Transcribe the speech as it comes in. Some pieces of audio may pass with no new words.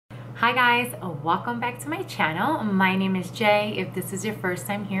Hi guys, welcome back to my channel. My name is Jay. If this is your first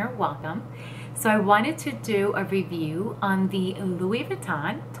time here, welcome. So I wanted to do a review on the Louis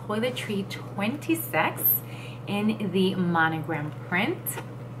Vuitton Toiletry 26 in the monogram print.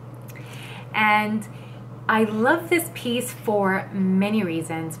 And I love this piece for many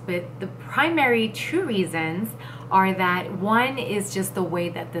reasons, but the primary two reasons are that one is just the way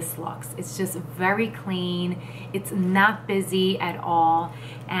that this looks. It's just very clean. It's not busy at all.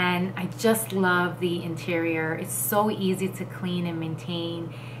 And I just love the interior. It's so easy to clean and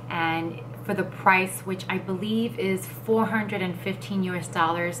maintain. And for the price, which I believe is $415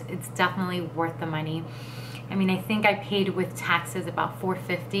 US, it's definitely worth the money. I mean, I think I paid with taxes about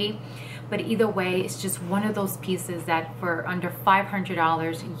 $450, but either way, it's just one of those pieces that for under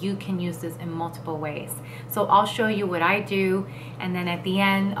 $500, you can use this in multiple ways. So I'll show you what I do, and then at the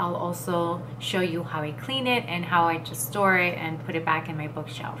end, I'll also show you how I clean it and how I just store it and put it back in my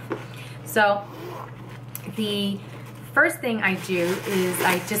bookshelf. So the first thing I do is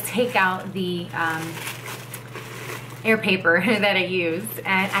I just take out the air paper that I use,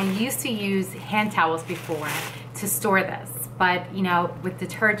 and I used to use hand towels before to store this, but you know, with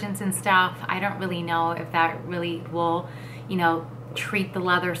detergents and stuff, I don't really know if that really will, you know, treat the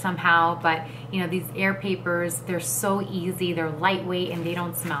leather somehow. But you know, these air papers, they're so easy, they're lightweight, and they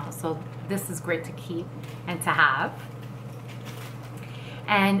don't smell, so this is great to keep and to have.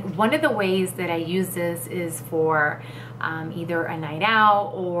 And one of the ways that I use this is for either a night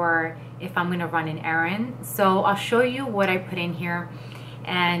out or if I'm gonna run an errand. So I'll show you what I put in here.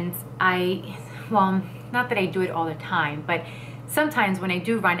 And well, not that I do it all the time, but sometimes when I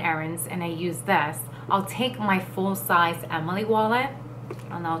do run errands and I use this, I'll take my full-size Emily wallet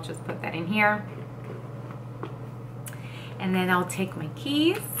and I'll just put that in here. And then I'll take my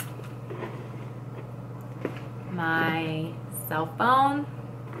keys, my cell phone,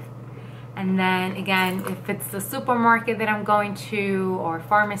 and then again, if it's the supermarket that I'm going to or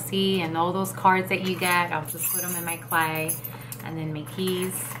pharmacy and all those cards that you get, I'll just put them in my clay. And then my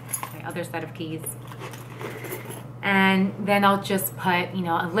keys, my other set of keys. And then I'll just put, you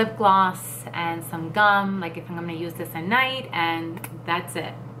know, a lip gloss and some gum, like if I'm gonna use this at night, and that's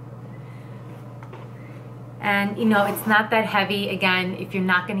it. And you know, it's not that heavy. Again, if you're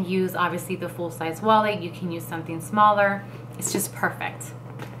not gonna use obviously the full-size wallet, you can use something smaller. It's just perfect.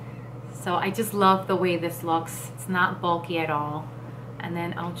 So I just love the way this looks. It's not bulky at all. And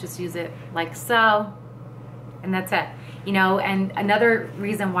then I'll just use it like so, and that's it. You know, and another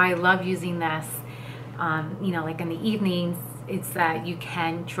reason why I love using this, you know, like in the evenings, it's that you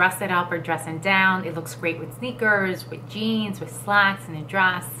can dress it up or dress it down. It looks great with sneakers, with jeans, with slacks, and a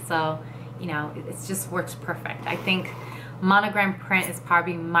dress. So, you know, it just works perfect. I think monogram print is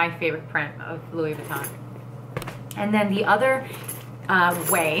probably my favorite print of Louis Vuitton. And then the other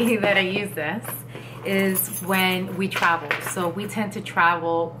way that I use this is when we travel. So we tend to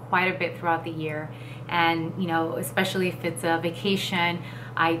travel quite a bit throughout the year, and you know, especially if it's a vacation,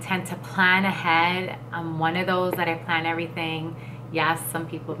 I tend to plan ahead. I'm one of those that I plan everything. Yes, some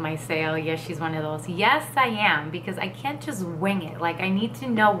people might say, oh yes, she's one of those. Yes, I am, because I can't just wing it. Like, I need to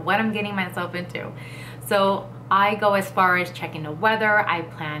know what I'm getting myself into. So I go as far as checking the weather. I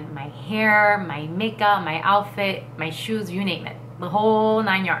plan my hair, my makeup, my outfit, my shoes, you name it, the whole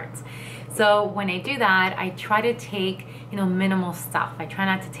 9 yards. So when I do that, I try to take, you know, minimal stuff. I try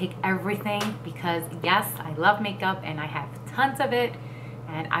not to take everything, because yes, I love makeup and I have tons of it,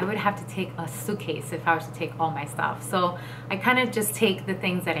 and I would have to take a suitcase if I was to take all my stuff. So I kind of just take the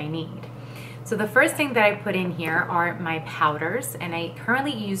things that I need. So the first thing that I put in here are my powders, and I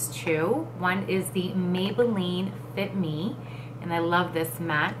currently use two. One is the Maybelline Fit Me, and I love this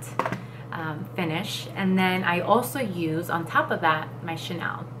matte finish. And then I also use, on top of that, my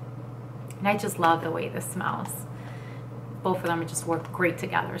Chanel. And I just love the way this smells. Both of them just work great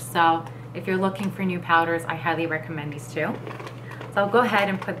together. So if you're looking for new powders, I highly recommend these two. So I'll go ahead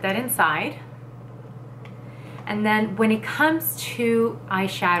and put that inside. And then when it comes to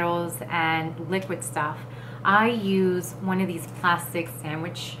eyeshadows and liquid stuff, I use one of these plastic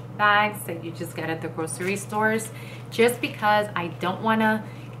sandwich bags that you just get at the grocery stores, just because I don't want to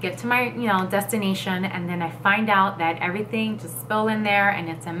get to my, you know, destination and then I find out that everything just spilled in there and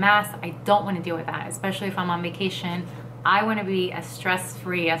it's a mess. I don't want to deal with that, especially if I'm on vacation. I want to be as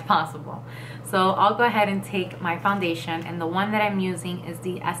stress-free as possible. So I'll go ahead and take my foundation, and the one that I'm using is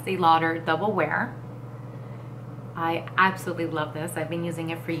the Estee Lauder Double Wear. I absolutely love this. I've been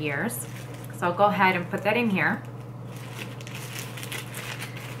using it for years. So I'll go ahead and put that in here.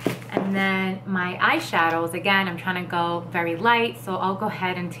 And then my eyeshadows, again, I'm trying to go very light, so I'll go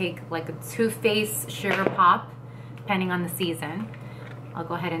ahead and take like a Too Faced Sugar Pop, depending on the season. I'll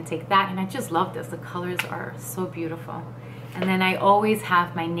go ahead and take that. And I just love this. The colors are so beautiful. And then I always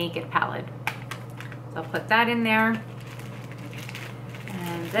have my Naked palette. So I'll put that in there.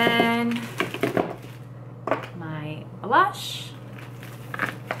 And then my blush.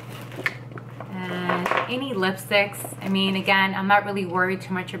 And any lipsticks. I mean, again, I'm not really worried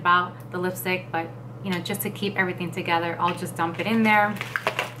too much about the lipstick, but you know, just to keep everything together, I'll just dump it in there.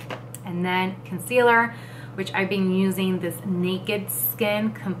 And then concealer, which I've been using this Naked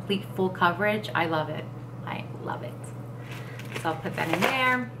Skin Complete Full Coverage. I love it. I love it. So I'll put that in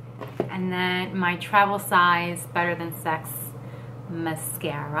there. And then my travel size Better Than Sex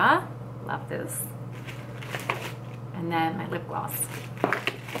mascara. Love this. And then my lip gloss.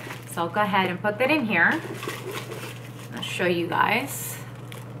 So I'll go ahead and put that in here. I'll show you guys.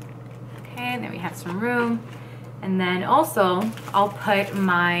 Okay, then we have some room. And then also I'll put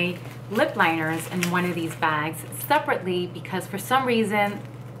my lip liners in one of these bags separately because for some reason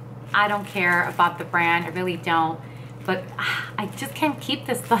I don't care about the brand. I really don't. But I just can't keep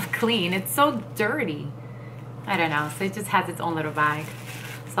this stuff clean. It's so dirty. I don't know. So it just has its own little bag.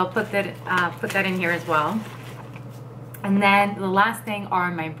 So I'll put that in here as well. And then the last thing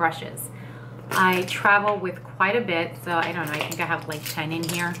are my brushes. I travel with quite a bit. So I don't know. I think I have like 10 in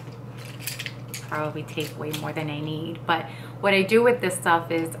here. Probably take way more than I need. But what I do with this stuff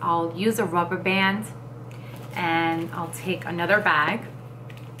is I'll use a rubber band and I'll take another bag.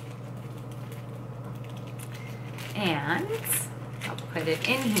 And I'll put it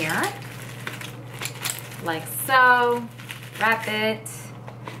in here like so, wrap it,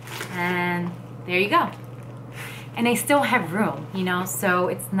 and there you go. And I still have room, you know, so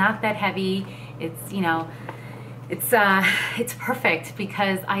it's not that heavy. It's, you know, it's perfect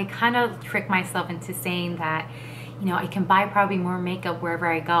because I kind of trick myself into saying that, you know, I can buy probably more makeup wherever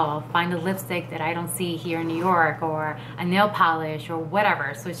I go. I'll find a lipstick that I don't see here in New York or a nail polish or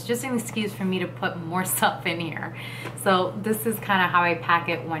whatever. So it's just an excuse for me to put more stuff in here. So this is kind of how I pack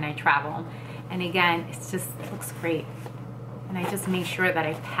it when I travel. And again, it looks great. And I just make sure that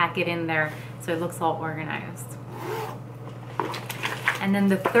I pack it in there so it looks all organized. And then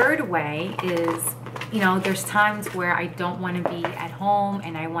the third way is, you know, there's times where I don't want to be at home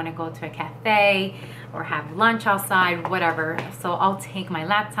and I want to go to a cafe or have lunch outside, whatever. So I'll take my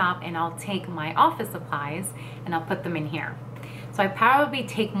laptop and I'll take my office supplies and I'll put them in here. So I probably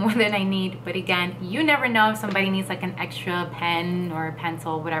take more than I need, but again, you never know if somebody needs like an extra pen or a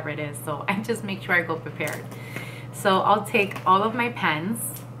pencil, whatever it is. So I just make sure I go prepared. So I'll take all of my pens.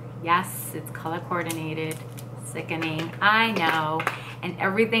 Yes, it's color coordinated. Sickening, I know. And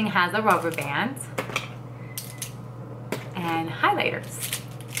everything has a rubber band and highlighters.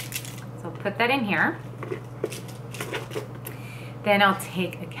 So put that in here. Then I'll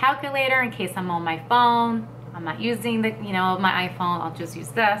take a calculator in case I'm on my phone. I'm not using my iPhone. I'll just use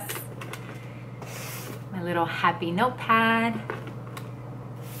this. My little happy notepad.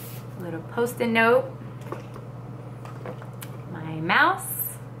 A little post-it note. My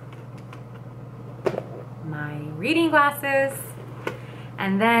mouse. My reading glasses.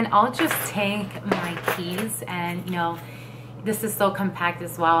 And then I'll just take my keys and, you know, this is so compact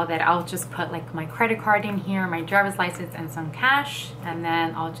as well that I'll just put like my credit card in here, my driver's license, and some cash. And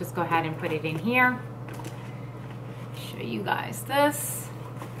then I'll just go ahead and put it in here. Show you guys this.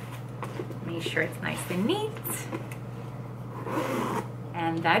 Make sure it's nice and neat.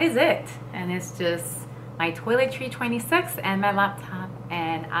 And that is it. And it's just my Toiletry 26 and my laptop.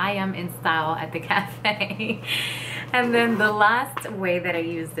 And I am in style at the cafe. And then the last way that I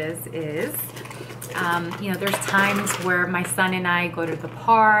use this is, you know, there's times where my son and I go to the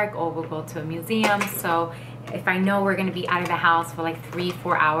park or we'll go to a museum. So if I know we're gonna be out of the house for like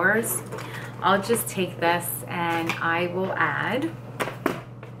 3-4 hours, I'll just take this and I will add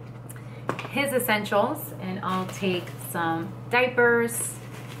his essentials and I'll take some diapers,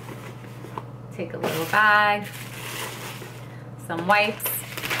 take a little bag, some wipes,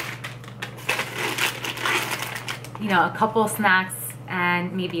 you know, a couple of snacks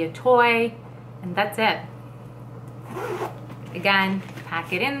and maybe a toy, and that's it. Again,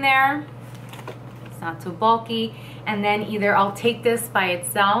 pack it in there. It's not too bulky. And then either I'll take this by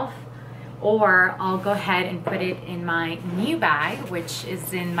itself or I'll go ahead and put it in my new bag, which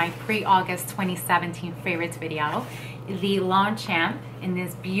is in my pre-August 2017 favorites video, the Longchamp in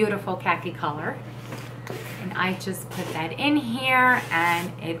this beautiful khaki color. And I just put that in here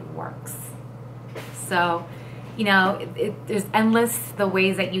and it works. So, you know, there's endless the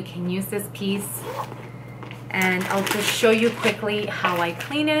ways that you can use this piece. And I'll just show you quickly how I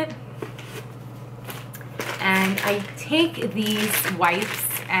clean it. And I take these wipes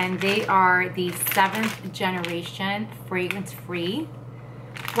and they are the 7th generation fragrance free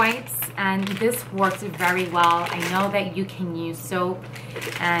wipes, and this works very well. I know that you can use soap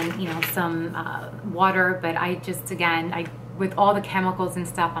and, you know, some water, but I just, again, with all the chemicals and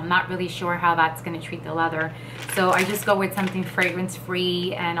stuff, I'm not really sure how that's going to treat the leather. So I just go with something fragrance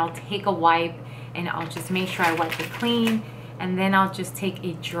free, and I'll take a wipe and I'll just make sure I wipe it clean, and then I'll just take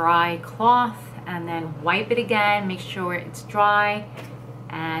a dry cloth and then wipe it again, make sure it's dry,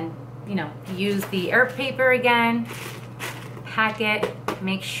 and, you know, use the air paper again, pack it,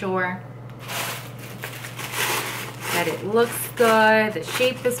 make sure that it looks good, the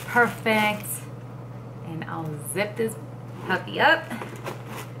shape is perfect, and I'll zip this puppy up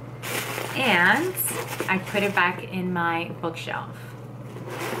and I put it back in my bookshelf.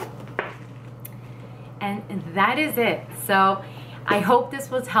 And that is it. So I hope this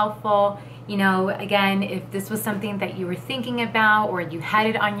was helpful. You know, again, if this was something that you were thinking about, or you had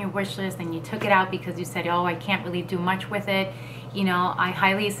it on your wish list and you took it out because you said, oh, I can't really do much with it, you know, I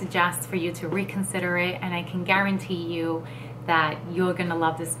highly suggest for you to reconsider it, and I can guarantee you that you're gonna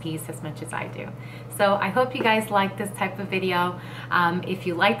love this piece as much as I do. So I hope you guys like this type of video. If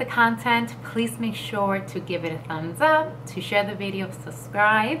you like the content, please make sure to give it a thumbs up, to share the video,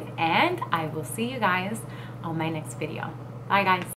 subscribe, and I will see you guys on my next video. Bye guys.